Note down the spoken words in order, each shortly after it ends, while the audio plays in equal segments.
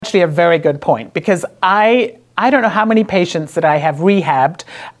actually a very good point, because I don't know how many patients that I have rehabbed,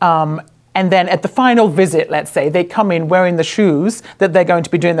 and then at the final visit, let's say, they come in wearing the shoes that they're going to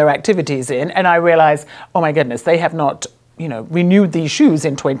be doing their activities in, and I realize, oh my goodness, they have not, you know, renewed these shoes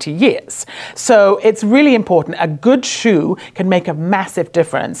in 20 years. So it's really important. A good shoe can make a massive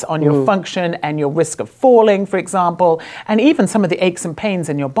difference on your function and your risk of falling, for example, and even some of the aches and pains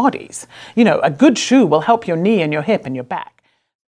in your bodies. You know, a good shoe will help your knee and your hip and your back.